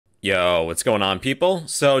Yo, what's going on, people?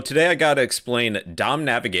 So today I gotta explain DOM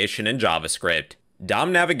navigation in JavaScript.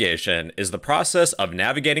 DOM navigation is the process of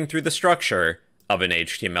navigating through the structure of an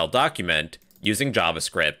HTML document using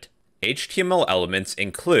JavaScript. HTML elements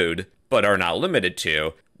include, but are not limited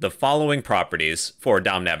to, the following properties for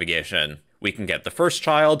DOM navigation. We can get the first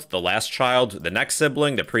child, the last child, the next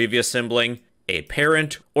sibling, the previous sibling, a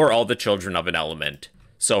parent, or all the children of an element.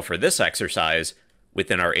 So for this exercise,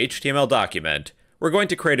 within our HTML document, we're going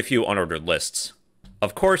to create a few unordered lists.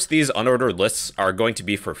 Of course, these unordered lists are going to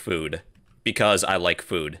be for food, because I like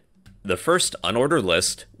food. The first unordered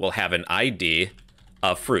list will have an ID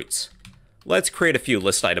of fruits. Let's create a few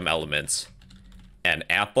list item elements. An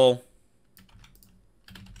apple,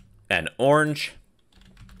 an orange,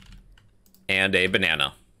 and a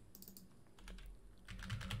banana.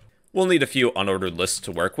 We'll need a few unordered lists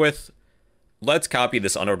to work with. Let's copy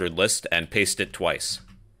this unordered list and paste it twice.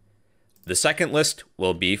 The second list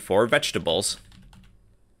will be for vegetables.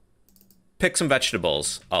 Pick some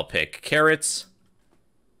vegetables. I'll pick carrots,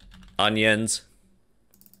 onions,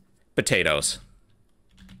 potatoes.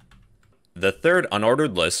 The third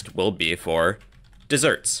unordered list will be for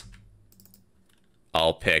desserts.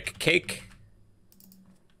 I'll pick cake,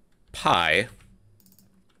 pie,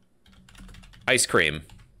 ice cream.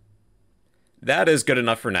 That is good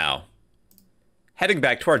enough for now. Heading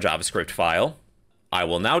back to our JavaScript file, I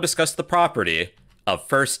will now discuss the property of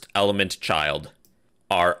firstElementChild.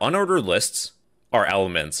 Our unordered lists are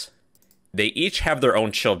elements. They each have their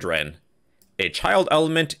own children. A child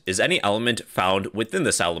element is any element found within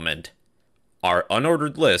this element. Our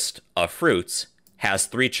unordered list of fruits has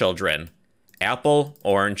 3 children: apple,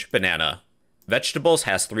 orange, banana. Vegetables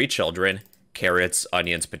has 3 children: carrots,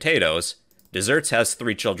 onions, potatoes. Desserts has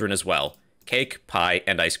 3 children as well: cake, pie,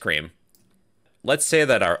 and ice cream. Let's say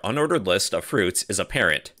that our unordered list of fruits is a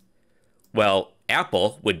parent. Well,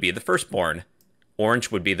 apple would be the firstborn, orange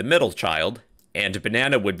would be the middle child, and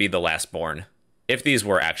banana would be the lastborn, if these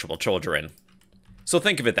were actual children. So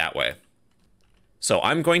think of it that way. So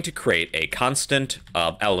I'm going to create a constant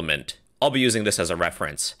of element. I'll be using this as a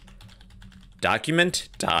reference.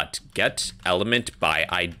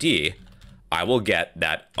 Document.getElementById, I will get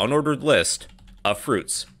that unordered list of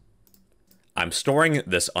fruits. I'm storing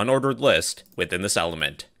this unordered list within this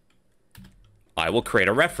element. I will create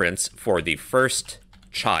a reference for the first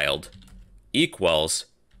child equals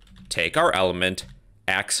take our element,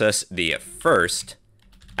 access the first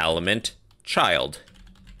element child.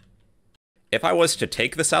 If I was to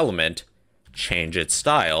take this element, change its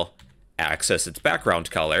style, access its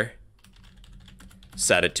background color,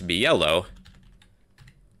 set it to be yellow,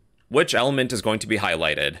 which element is going to be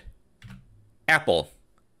highlighted? Apple.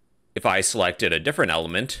 If I selected a different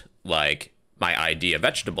element, like my ID of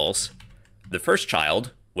vegetables, the first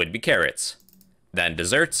child would be carrots. Then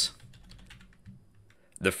desserts.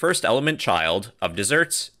 The first element child of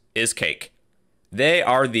desserts is cake. They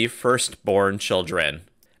are the firstborn children.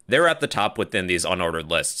 They're at the top within these unordered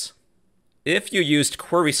lists. If you used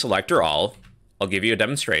query selector all, I'll give you a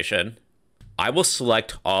demonstration. I will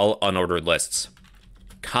select all unordered lists.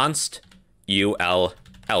 Const ul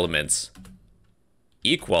elements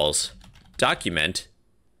equals document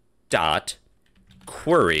dot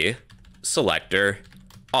query selector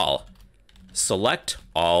all. Select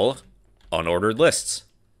all unordered lists.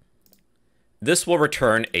 This will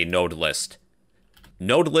return a node list.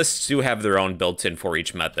 Node lists do have their own built-in for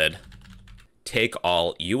each method. Take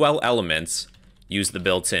all ul elements, use the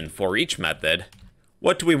built-in for each method.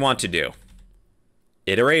 What do we want to do?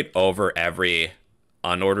 Iterate over every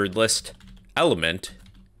unordered list element.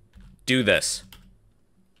 Do this.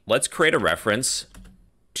 Let's create a reference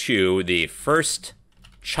to the first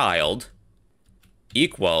child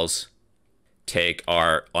equals take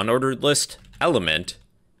our unordered list element,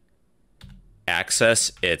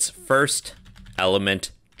 access its first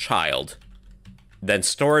element child, then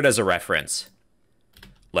store it as a reference.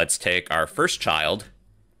 Let's take our first child,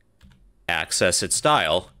 access its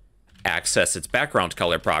style, access its background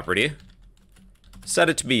color property, set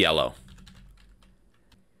it to be yellow.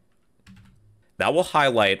 That will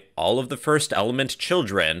highlight all of the first element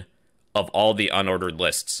children of all the unordered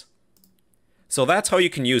lists. So that's how you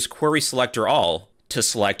can use query selector all to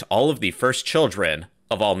select all of the first children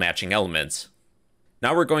of all matching elements.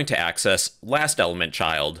 Now we're going to access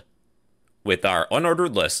lastElementChild. With our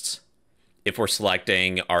unordered lists, if we're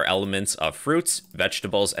selecting our elements of fruits,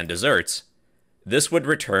 vegetables, and desserts, this would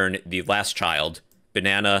return the last child,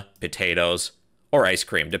 banana, potatoes, or ice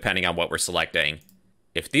cream, depending on what we're selecting.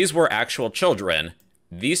 If these were actual children,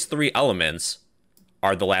 these 3 elements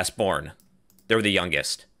are the last born. They're the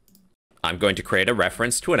youngest. I'm going to create a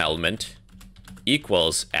reference to an element,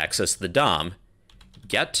 equals access the DOM,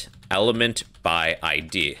 get element by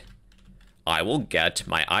ID. I will get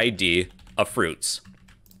my ID of fruits.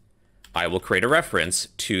 I will create a reference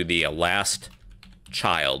to the last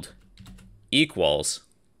child equals,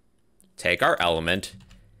 take our element,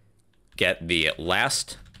 get the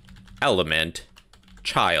last element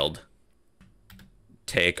child,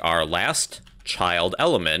 take our last child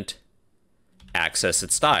element, access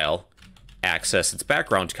its style, access its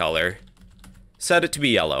background color, set it to be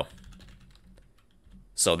yellow.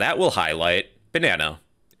 So that will highlight banana.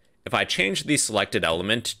 If I change the selected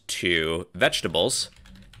element to vegetables,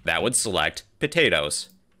 that would select potatoes.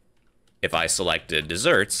 If I selected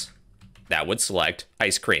desserts, that would select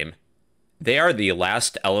ice cream. They are the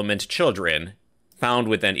last element children found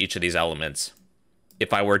within each of these elements.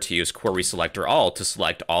 If I were to use query selector all to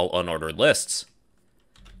select all unordered lists,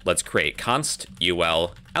 let's create const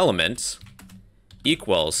ul elements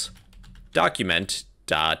equals document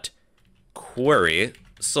dot query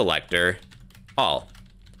selector all.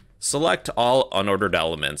 Select all unordered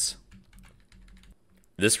elements.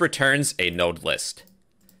 This returns a node list.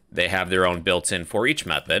 They have their own built-in for each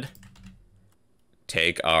method.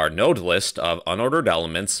 Take our node list of unordered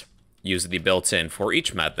elements, use the built-in for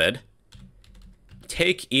each method,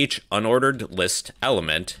 take each unordered list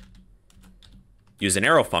element, use an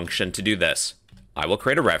arrow function to do this. I will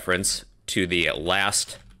create a reference to the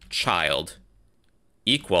last child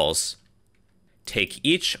equals, take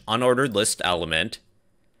each unordered list element,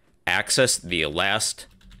 access the last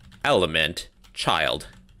element child.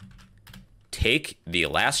 Take the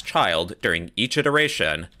last child during each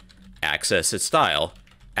iteration, access its style,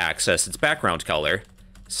 access its background color,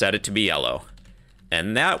 set it to be yellow.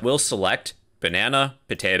 And that will select banana,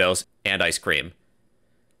 potatoes, and ice cream.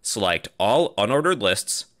 Select all unordered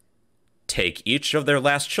lists, take each of their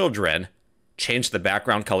last children, change the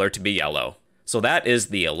background color to be yellow. So that is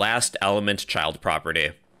the lastElementChild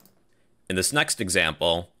property. In this next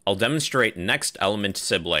example, I'll demonstrate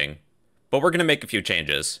nextElementSibling, but we're going to make a few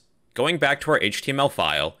changes. Going back to our HTML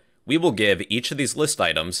file, we will give each of these list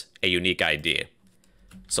items a unique ID.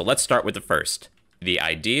 So let's start with the first. The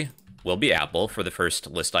ID will be Apple for the first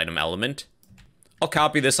list item element. I'll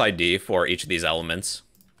copy this ID for each of these elements,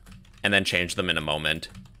 and then change them in a moment.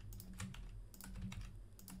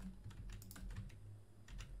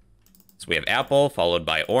 So we have apple, followed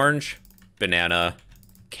by orange, banana,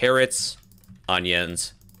 carrots,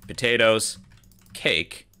 onions, potatoes,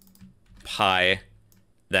 cake, pie,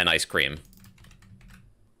 then ice cream.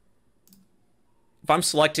 If I'm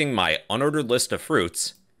selecting my unordered list of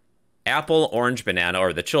fruits, apple, orange, banana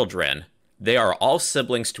are the children. They are all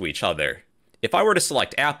siblings to each other. If I were to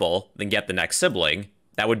select apple, then get the next sibling,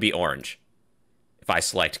 that would be orange. If I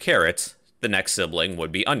select carrots, the next sibling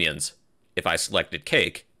would be onions. If I selected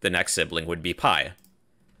cake, the next sibling would be pie.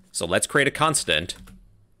 So let's create a constant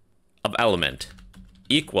of element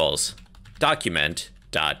equals document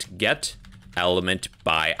dot get element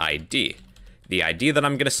by ID. The ID that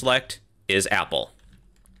I'm going to select is apple.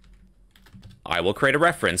 I will create a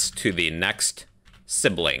reference to the next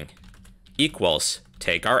sibling equals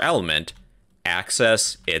take our element,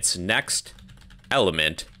 access its next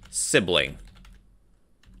element sibling.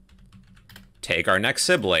 Take our next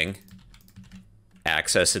sibling,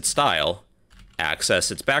 access its style,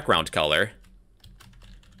 access its background color,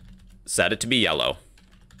 set it to be yellow.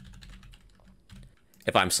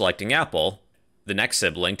 If I'm selecting apple, the next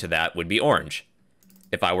sibling to that would be orange.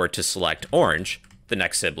 If I were to select orange, the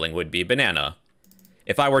next sibling would be banana.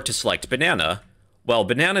 If I were to select banana, well,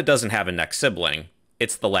 banana doesn't have a next sibling.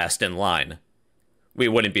 It's the last in line. We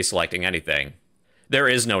wouldn't be selecting anything. There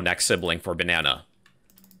is no next sibling for banana.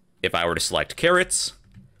 If I were to select carrots,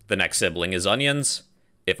 the next sibling is onions.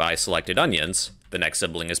 If I selected onions, the next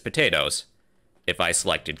sibling is potatoes. If I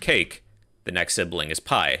selected cake, the next sibling is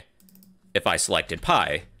pie. If I selected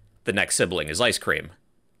pie, the next sibling is ice cream.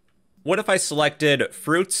 What if I selected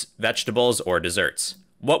fruits, vegetables, or desserts?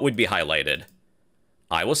 What would be highlighted?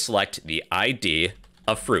 I will select the ID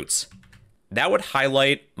of fruits. That would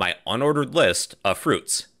highlight my unordered list of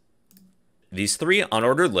fruits. These three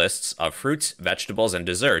unordered lists of fruits, vegetables, and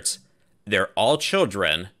desserts, they're all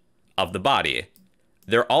children of the body.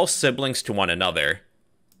 They're all siblings to one another.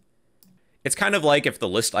 It's kind of like if the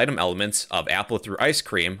list item elements of apple through ice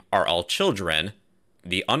cream are all children,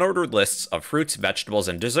 the unordered lists of fruits, vegetables,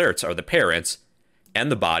 and desserts are the parents,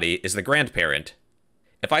 and the body is the grandparent.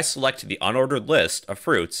 If I select the unordered list of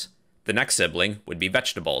fruits, the next sibling would be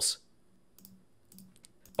vegetables.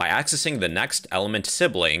 By accessing the next element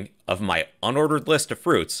sibling of my unordered list of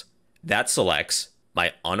fruits, that selects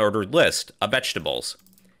my unordered list of vegetables.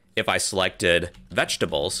 If I selected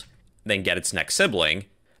vegetables, then get its next sibling,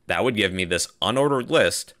 that would give me this unordered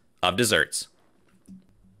list of desserts.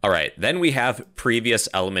 All right, then we have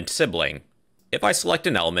previousElementSibling. If I select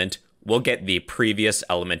an element, we'll get the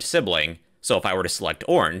previousElementSibling. So if I were to select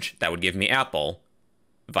orange, that would give me apple.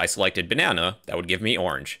 If I selected banana, that would give me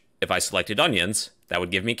orange. If I selected onions, that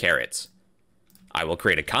would give me carrots. I will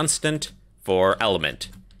create a constant for element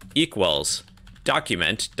equals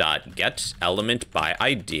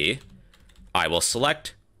document.getElementById. I will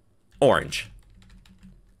select orange.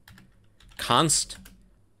 Const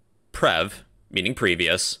prev, meaning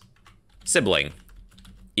previous, sibling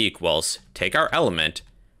equals take our element,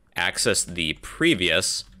 access the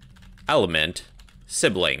previous element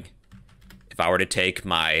sibling. If I were to take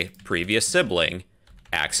my previous sibling,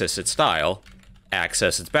 access its style,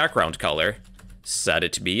 access its background color, set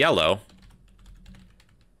it to be yellow,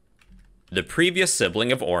 the previous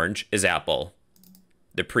sibling of orange is apple.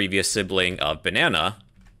 The previous sibling of banana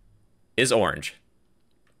is orange.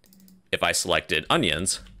 If I selected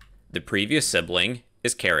onions, the previous sibling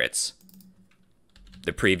is carrots.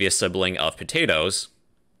 The previous sibling of potatoes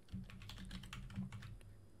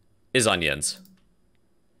is onions.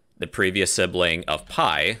 The previous sibling of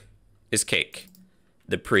pie is cake.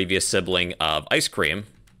 The previous sibling of ice cream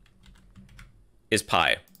is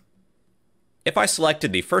pie. If I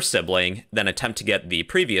selected the first sibling, then attempt to get the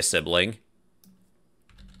previous sibling,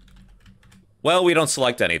 well, we don't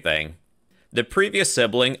select anything. The previous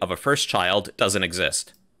sibling of a first child doesn't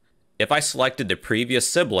exist. If I selected the previous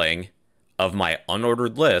sibling of my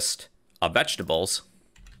unordered list of vegetables,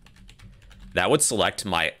 that would select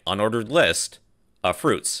my unordered list of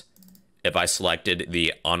fruits. If I selected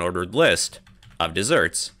the unordered list of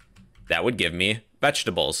desserts, that would give me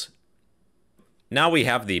vegetables. Now we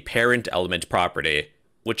have the parentElement property.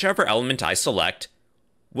 Whichever element I select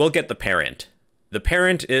will get the parent. The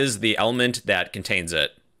parent is the element that contains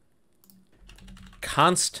it.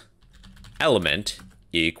 Const element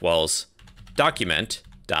equals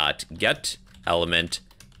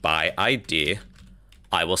document.getElementById.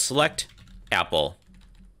 I will select apple.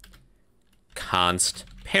 Const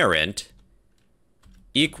parent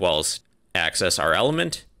equals access our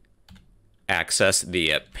element, access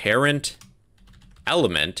the parent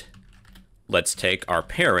element. Let's take our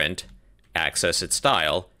parent, access its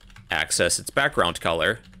style, access its background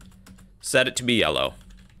color, set it to be yellow.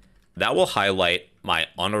 That will highlight my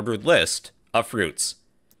unordered list of fruits.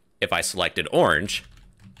 If I selected orange,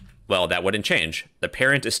 well, that wouldn't change. The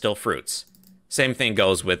parent is still fruits. Same thing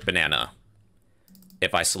goes with banana.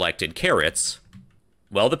 If I selected carrots,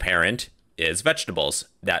 well, the parent is vegetables,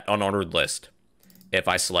 that unordered list. If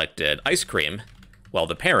I selected ice cream, well,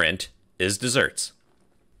 the parent is desserts.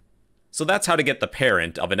 So that's how to get the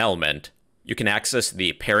parent of an element. You can access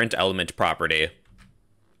the parentElement property.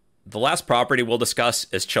 The last property we'll discuss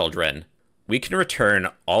is children. We can return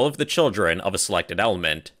all of the children of a selected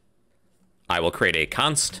element. I will create a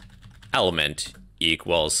const element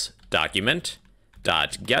equals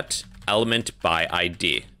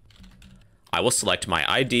document.getElementById. I will select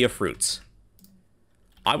my ID of fruits.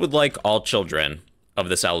 I would like all children of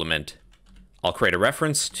this element. I'll create a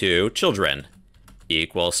reference to children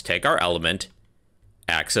equals take our element,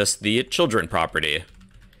 access the children property.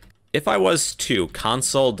 If I was to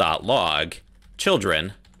console.log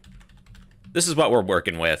children, this is what we're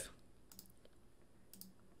working with.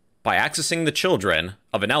 By accessing the children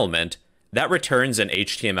of an element, that returns an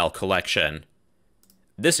HTML collection.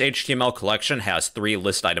 This HTML collection has 3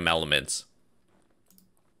 list item elements.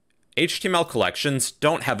 HTML collections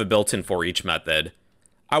don't have a built-in for each method.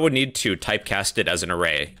 I would need to typecast it as an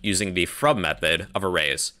array using the from method of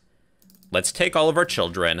arrays. Let's take all of our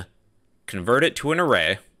children, convert it to an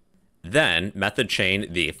array, then method chain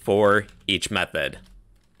the for each method.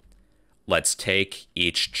 Let's take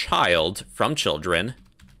each child from children,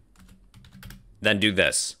 then do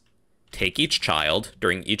this. Take each child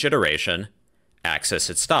during each iteration, access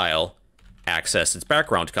its style, access its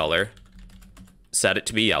background color, set it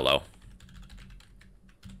to be yellow.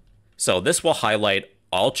 So this will highlight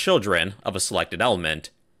all children of a selected element,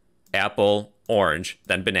 apple, orange,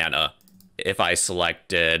 then banana. If I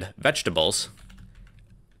selected vegetables,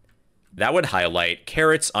 that would highlight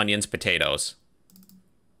carrots, onions, potatoes.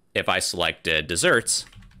 If I selected desserts,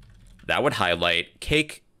 that would highlight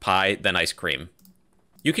cake, pie, then ice cream.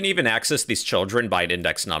 You can even access these children by an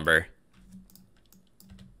index number.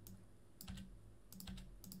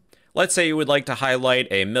 Let's say you would like to highlight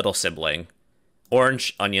a middle sibling,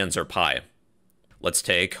 orange, onions, or pie. Let's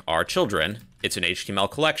take our children, it's an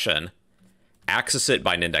HTML collection, access it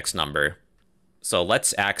by an index number. So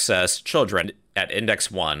let's access children at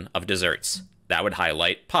index 1 of desserts. That would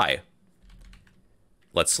highlight pie.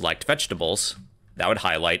 let's select vegetables. That would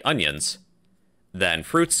highlight onions. Then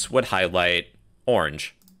fruits would highlight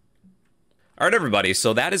orange. All right, everybody,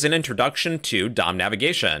 so that is an introduction to DOM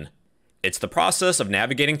navigation. It's the process of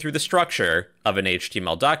navigating through the structure of an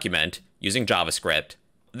HTML document using JavaScript.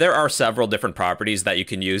 There are several different properties that you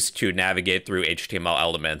can use to navigate through HTML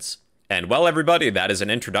elements. And well, everybody, that is an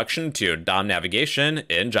introduction to DOM navigation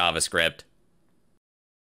in JavaScript.